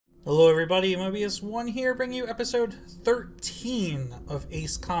Hello everybody, Mobius1 here, bringing you episode 13 of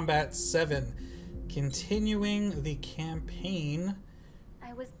Ace Combat 7, continuing the campaign.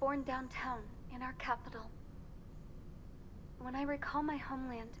 I was born downtown, in our capital. When I recall my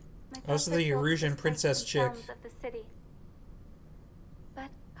homeland, my This is the Erusian princess chick. of the city.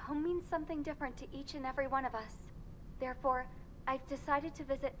 But home means something different to each and every one of us. Therefore, I've decided to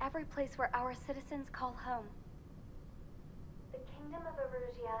visit every place where our citizens call home. The Kingdom of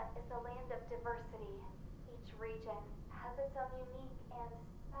Erusia is a land of diversity. Each region has its own unique and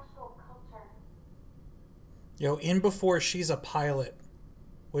special culture. Yo, in before she's a pilot.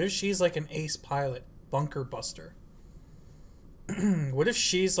 What if she's like an ace pilot? Bunker buster. What if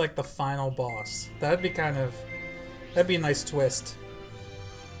she's like the final boss? That'd be that'd be a nice twist.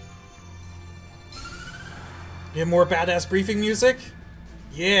 Get more badass briefing music?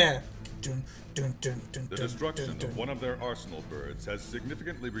 Yeah. Dun, dun, dun, dun, The destruction of one of their arsenal birds has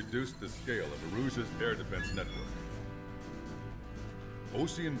significantly reduced the scale of Erusia's air defense network.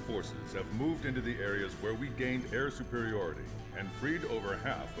 Ocean forces have moved into the areas where we gained air superiority and freed over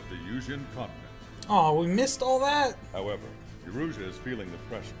half of the Erusian continent. Oh, we missed all that? However, Erusia is feeling the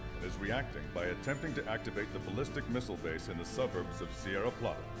pressure and is reacting by attempting to activate the ballistic missile base in the suburbs of Sierra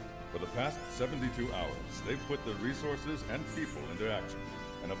Plata. For the past 72 hours, they've put the resources and people into action,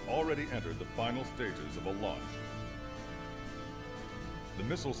 and have already entered the final stages of a launch. The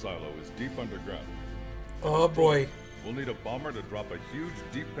missile silo is deep underground. Oh boy. We'll need a bomber to drop a huge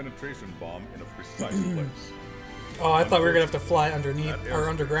deep penetration bomb in a precise place. Oh, I thought we were gonna have to fly underneath or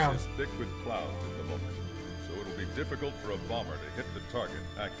underground. Is thick with clouds at the moment, so it'll be difficult for a bomber to hit the target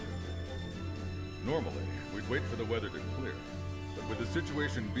accurately. Normally, we'd wait for the weather to clear, but with the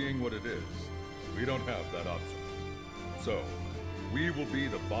situation being what it is, we don't have that option. So, we will be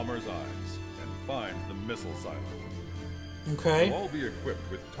the bomber's eyes and find the missile silo. Okay. We'll all be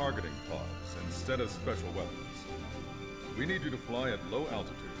equipped with targeting pods instead of special weapons. We need you to fly at low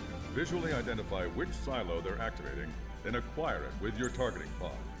altitude, visually identify which silo they're activating, then acquire it with your targeting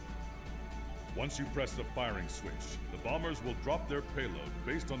pod. Once you press the firing switch, the bombers will drop their payload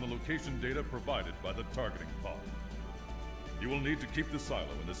based on the location data provided by the targeting pod. You will need to keep the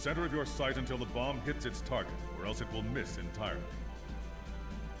silo in the center of your sight until the bomb hits its target, or else it will miss entirely.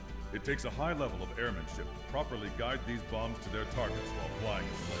 It takes a high level of airmanship to properly guide these bombs to their targets while flying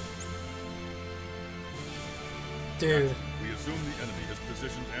in place. Dude. Next, we assume the enemy has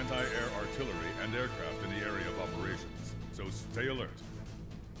positioned anti-air artillery and aircraft in the area of operations, so stay alert.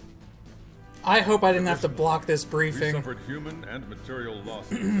 I hope I didn't have to block this We briefing. suffered human and material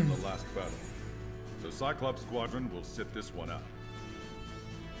losses in the last battle, so Cyclops Squadron will sit this one out.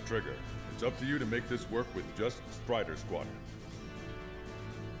 Trigger, it's up to you to make this work with just Strider Squadron.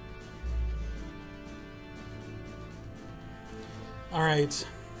 Alright.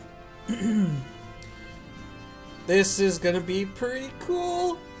 This is gonna be pretty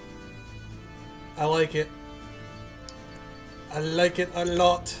cool. I like it. I like it a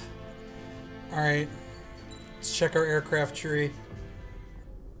lot. Alright. Let's check our aircraft tree.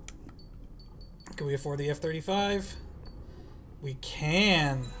 Can we afford the F-35? We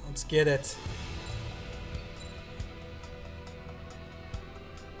can. Let's get it.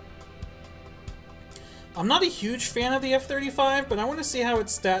 I'm not a huge fan of the F-35, but I want to see how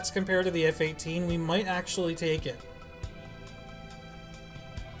its stats compare to the F-18. We might actually take it.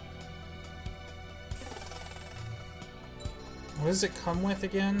 What does it come with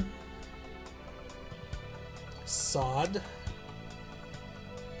again? Sod.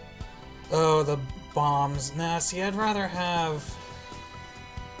 Oh, the bombs. Nah, see, I'd rather have...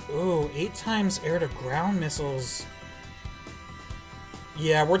 Ooh, 8 times air-to-ground missiles.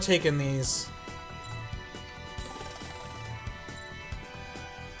 Yeah, we're taking these.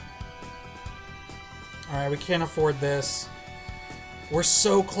 Alright, we can't afford this. We're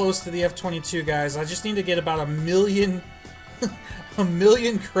so close to the F-22, guys. I just need to get about a million... a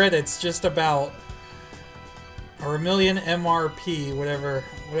million credits, just about. Or a million MRP, whatever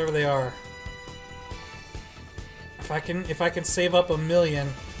they are. If I can save up a million,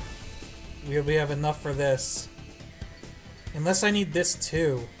 we have enough for this. Unless I need this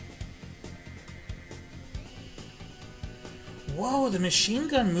too. Whoa, the machine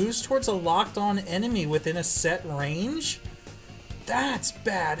gun moves towards a locked-on enemy within a set range? That's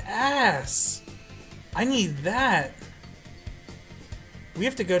badass! I need that. We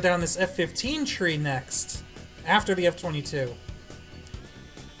have to go down this F-15 tree next. After the F-22.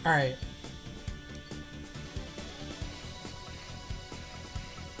 Alright.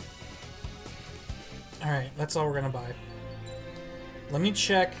 Alright, that's all we're gonna buy. Let me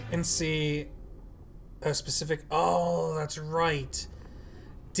check and see a specific... Oh, that's right.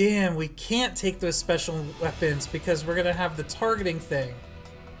 Damn, we can't take those special weapons because we're gonna have the targeting thing.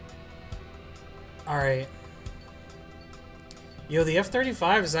 Alright. Yo, the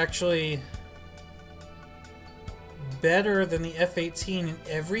F-35 is actually better than the F-18 in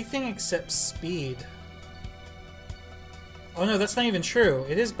everything except speed. Oh no, that's not even true.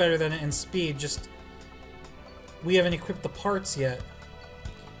 It is better than it in speed, just we haven't equipped the parts yet.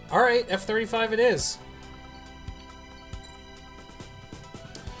 Alright, F-35 it is.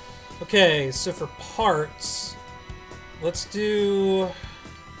 Okay, so for parts, let's do...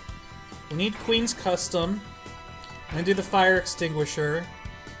 We need Queen's Custom. I'm gonna do the fire extinguisher.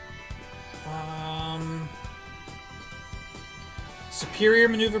 Superior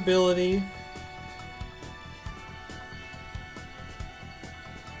maneuverability.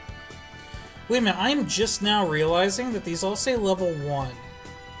 Wait a minute, I'm just now realizing that these all say level 1.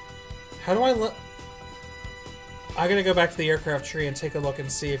 How do I I gotta go back to the aircraft tree and take a look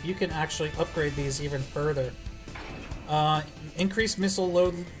and see if you can actually upgrade these even further. Increased missile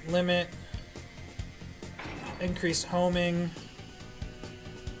load limit. Increased homing.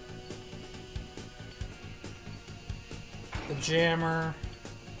 The jammer.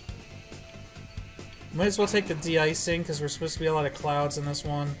 Might as well take the de-icing because we're supposed to be a lot of clouds in this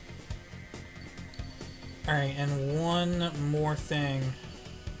one. Alright, and one more thing.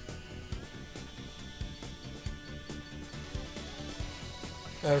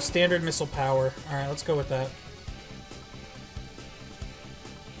 Oh, standard missile power. Alright, let's go with that.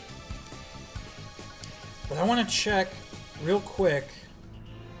 But I want to check real quick.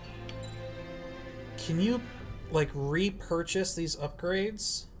 Can you, like, repurchase these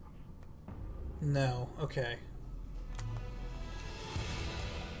upgrades? No. Okay.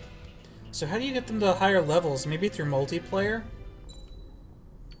 So how do you get them to higher levels? Maybe through multiplayer?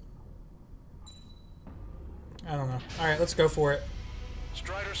 I don't know. Alright, let's go for it.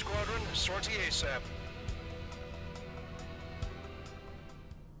 Strider Squadron, sortie ASAP.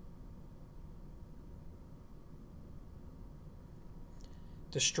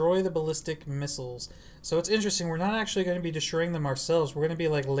 Destroy the ballistic missiles. So it's interesting, we're not actually going to be destroying them ourselves. We're going to be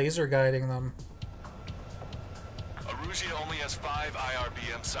like laser guiding them. Arusia only has 5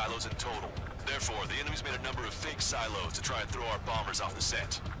 IRBM silos in total. Therefore, the enemy's made a number of fake silos to try and throw our bombers off the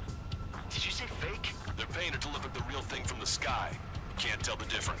scent. Did you say fake? They're painted to look like the real thing from the sky. You can't tell the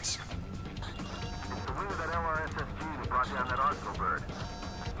difference. It's the wing of that LRSSG that brought down that arsenal bird.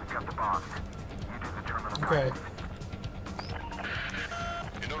 We got the box. You do the terminal. Okay.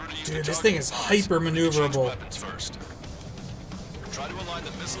 Dude, this thing is hyper maneuverable. Weapons first. Try to align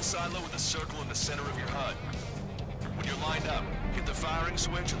the missile silo with the circle in the center of your HUD. When you're lined up, hit the firing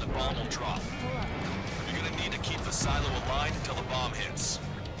switch and the bomb will drop. You're gonna need to keep the silo aligned until the bomb hits.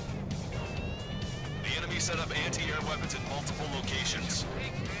 The enemy set up anti-air weapons in multiple locations.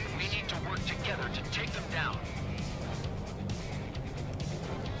 We need to work together to take them down.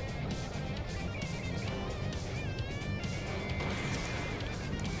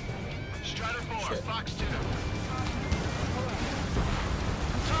 Strider 4, Shit. Fox 2.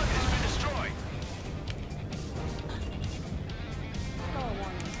 Target has been destroyed.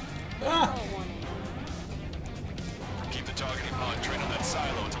 Ah! Keep the targeting pod trained on that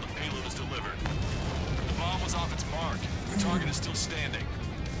silo until the payload is delivered. The bomb was off its mark. The target is still standing.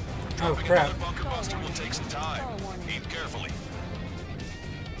 Oh, Dropping crap. another bunker buster will take some time. Aim carefully.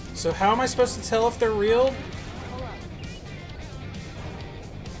 So how am I supposed to tell if they're real?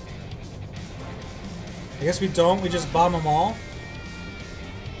 I guess we don't, we just bomb them all?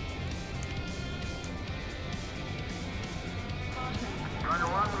 Strider 1,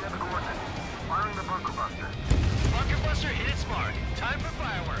 we have the coordinates. Firing the bunker buster. Bunker buster hit its mark. Time for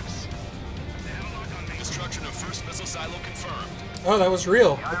fireworks. Destruction of first missile silo confirmed. Oh, that was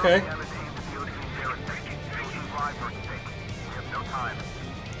real. The Okay. IRBM is aimed at the ocean aerospace. Citizens' lives are at stake. We have no time.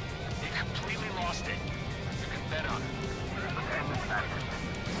 They completely lost it. You can bet on it. Let's end this madness.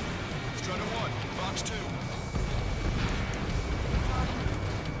 Strider 1, Fox 2.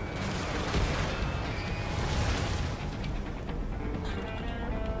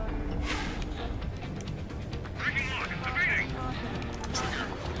 Trigger,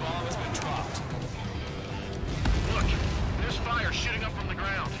 the bomb has been dropped. Look, there's fire shooting up from the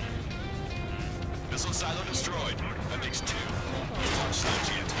ground. Missile silo destroyed. That makes 2. Launch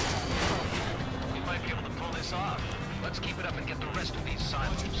stage yet. We might be able to pull this off. Let's keep it up and get the rest of these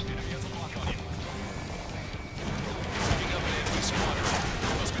silos. Enemy has a lock on you. Picking up an enemy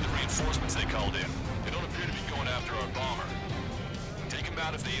squadron. Must be the reinforcements they called in. They don't appear to be going after our bomber. Take them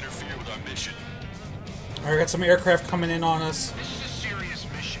out if they interfere with our mission. Alright, got some aircraft coming in on us. This is a serious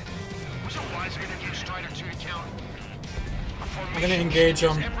mission. Was it wiser to give Strider 2 account? A I'm gonna engage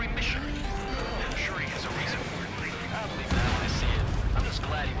him. Every mission. I'm sure he has a reason for it. I'll believe that when I see it. I'm just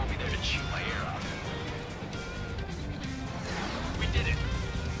glad he won't be there to chew my ear off. We did it.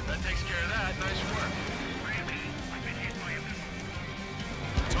 That takes care of that. Nice work.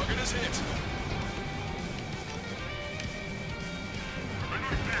 Target is hit.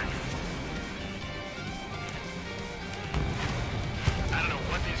 I don't know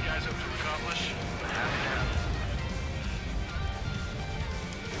what these guys hope to accomplish, but happy to have it.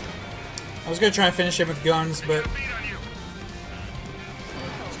 I was gonna try and finish him with guns, but Beat on you.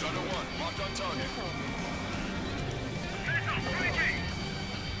 Starter 1, locked on target.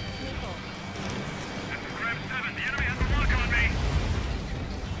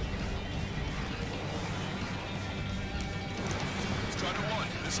 Starter 1,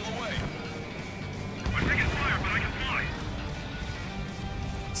 missile away.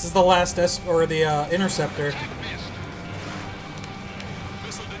 this is the last or the interceptor. Attack missed.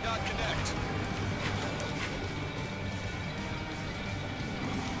 Missile did not connect.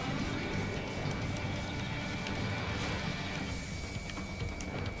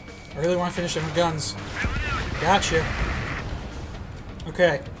 I really want to finish him with guns. Gotcha.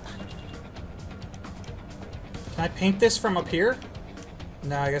 Okay. Can I paint this from up here?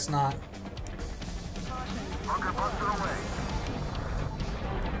 No, I guess not. Bunker busted away.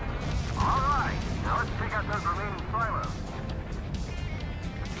 Alright, now let's take out those remaining silos.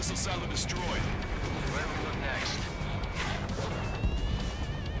 Missile silo destroyed. Where do we look next?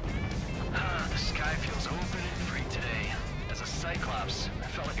 The sky feels open and free today. As a Cyclops, I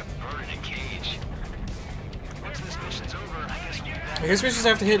felt like a bird in a cage. Once this mission's over, I guess we'll be back. I guess we just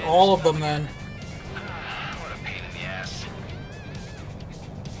have to hit all of them then. What a pain in the ass.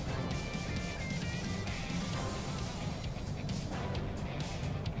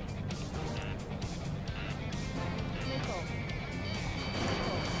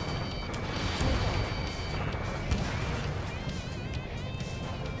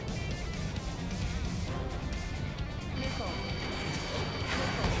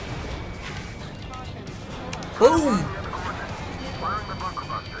 Boom! Firing the bunker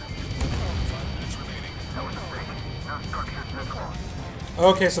buster. That was a fake. No structures visible.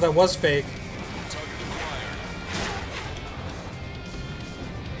 Okay, so that was fake. Target acquired.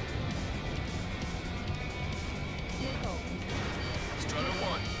 Strutter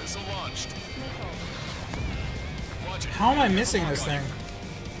 1, missile launched. Watch it. How am I missing this thing?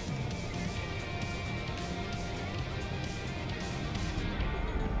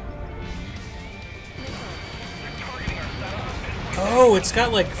 Oh, it's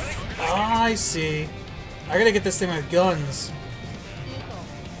got like... Oh, I see. I gotta get this thing with guns.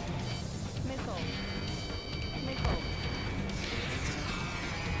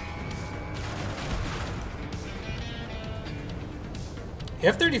 The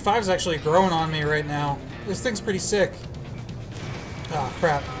F-35 is actually growing on me right now. This thing's pretty sick. Oh,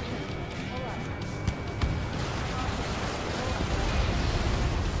 crap.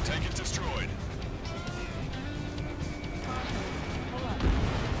 Tank is destroyed.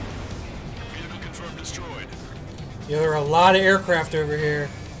 Vehicle confirmed destroyed. Yeah, there are a lot of aircraft over here.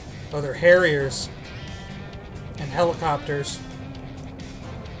 Oh, they're Harriers. And helicopters.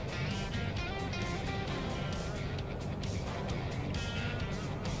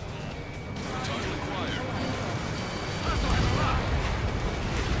 Target acquired.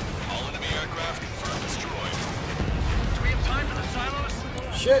 All enemy aircraft confirmed destroyed. Do we have time for the silos?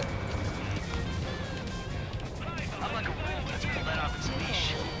 Shit. I'm like a wolf that's been let off its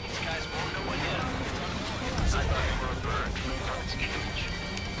leash. These guys won't know what hit them. I thought they were a bird from its cage.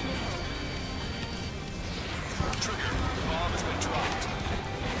 Trigger, the bomb has been dropped.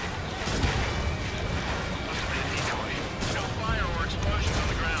 Must have been a decoy. No fire or explosions on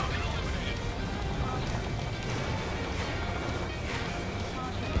the ground.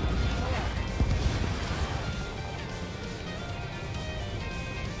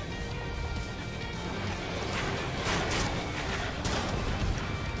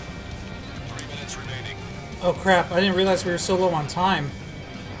 Remaining. Oh crap, I didn't realize we were so low on time.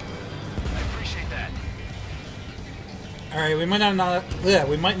 I appreciate that. Alright, we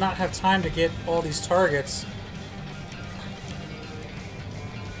might not have time to get all these targets.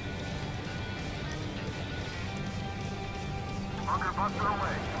 Bunker busted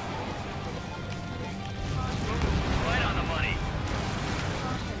away. Right on the money.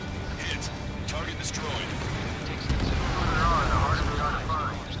 Hit. Target destroyed. Further on, the heart of the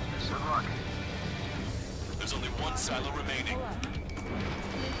undefined. Good luck. There's only one silo remaining.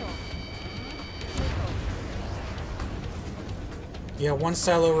 Yeah, one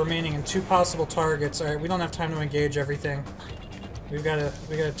silo remaining and 2 possible targets. Alright, we don't have time to engage everything. We gotta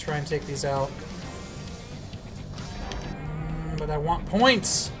try and take these out. But I want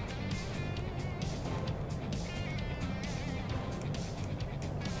points.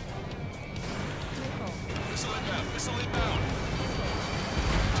 Missile inbound. Missile inbound.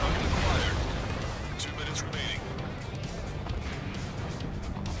 Target acquired. 2 minutes remaining.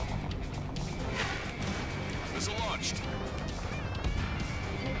 Missile launched.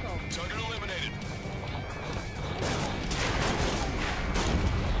 Target eliminated.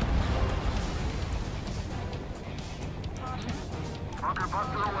 Bunker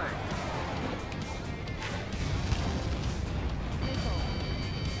buster away.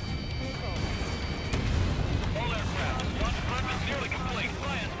 All aircraft. Launch prep is nearly complete.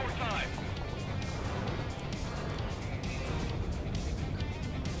 Fly us 4 times.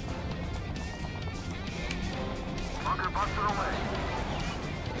 Bunker buster away.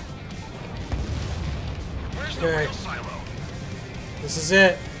 Where's the Okay. real silo? This is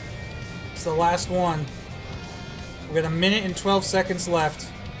it. It's the last one. We got 1 minute and 12 seconds left.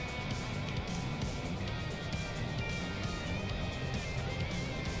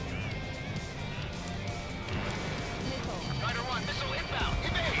 Strider 1, missile inbound.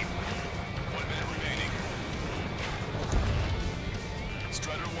 Evade! 1 minute remaining.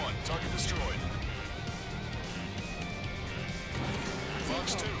 Strider 1, target destroyed.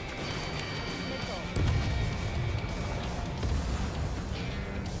 Fox 2.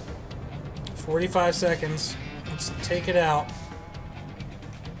 45 seconds. Let's take it out.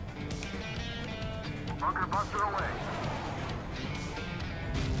 Bunker buster away.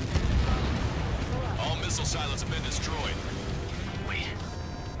 All missile silos have been destroyed. Wait,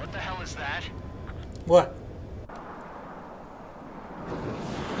 what the hell is that? What?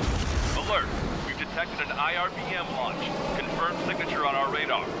 Alert! We've detected an IRBM launch. Confirmed signature on our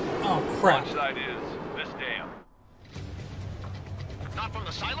radar. Oh, crap. Launch site is this dam. Not from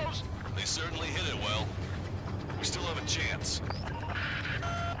the silos? They certainly hit it well. We still have a chance.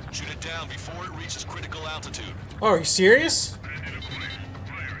 Shoot it down before it reaches critical altitude. Oh, are you serious?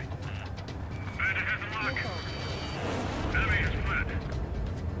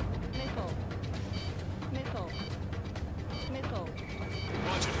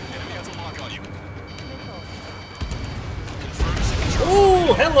 Roger, enemy has a lock on you. Confirm signature.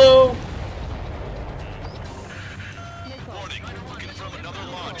 Oh, hello! Warning, confirm another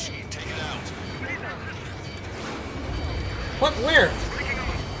launch. Take it out. What? Where?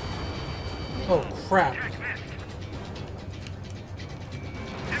 Oh, crap.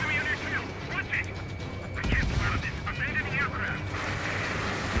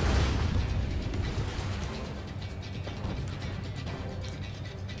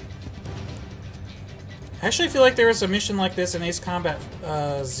 I actually feel like there was a mission like this in Ace Combat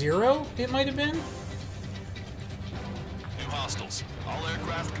 0, it might have been. New hostiles. All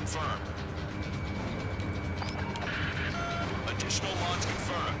aircraft confirmed. Additional launch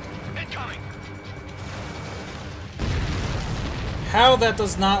confirmed. Incoming. How that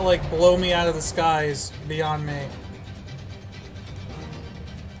does not, like, blow me out of the sky is beyond me.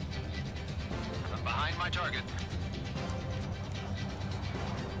 I'm behind my target.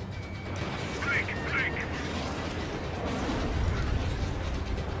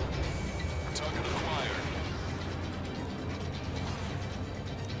 Target acquired.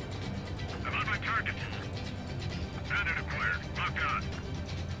 I'm on my target. Standard acquired. Locked on.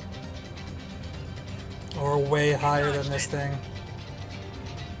 Or way higher than this thing.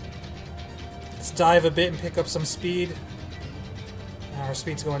 Let's dive a bit and pick up some speed. Our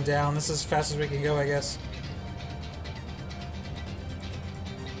speed's going down. This is as fast as we can go, I guess.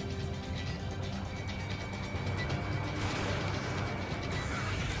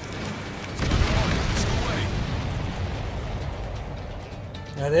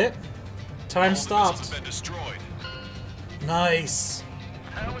 That it? Time stopped. Been destroyed. Nice.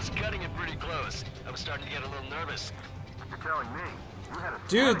 I was cutting it pretty close. I was starting to get a little nervous. You're telling me you had a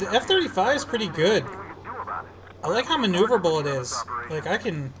Dude, the F-35 is pretty good. thing we could do about it. I like how maneuverable it is. Like, I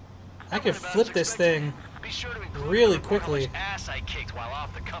can flip this thing Be sure to include really how much quickly. ass I kicked while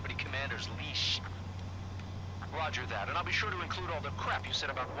off the company commander's leash. Roger that, and I'll be sure to include all the crap you said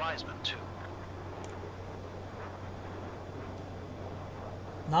about Wiseman too.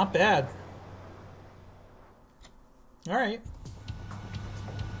 Not bad. Alright.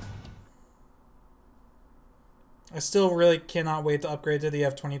 I still really cannot wait to upgrade to the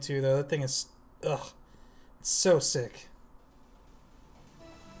F-22, though. That thing is... ugh. It's so sick.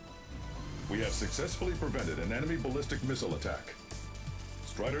 We have successfully prevented an enemy ballistic missile attack.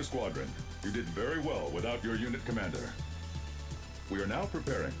 Strider Squadron, you did very well without your unit commander. We are now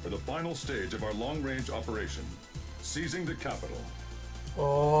preparing for the final stage of our long-range operation, seizing the capital.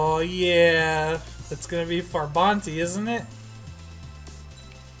 Oh, yeah. That's gonna be Farbanti, isn't it?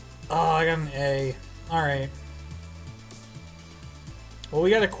 Oh, I got an A. Alright. Well, we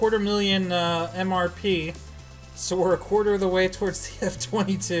got a 250,000 MRP, so we're a quarter of the way towards the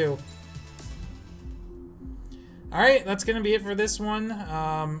F-22. Alright, that's going to be it for this one.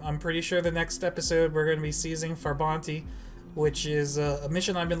 I'm pretty sure the next episode we're going to be seizing Farbanti, which is a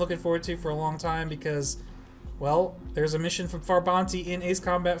mission I've been looking forward to for a long time because, well, there's a mission from Farbanti in Ace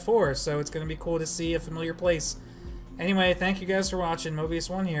Combat 4, so it's going to be cool to see a familiar place. Anyway, thank you guys for watching.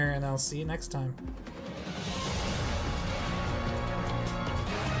 Mobius1 here, and I'll see you next time.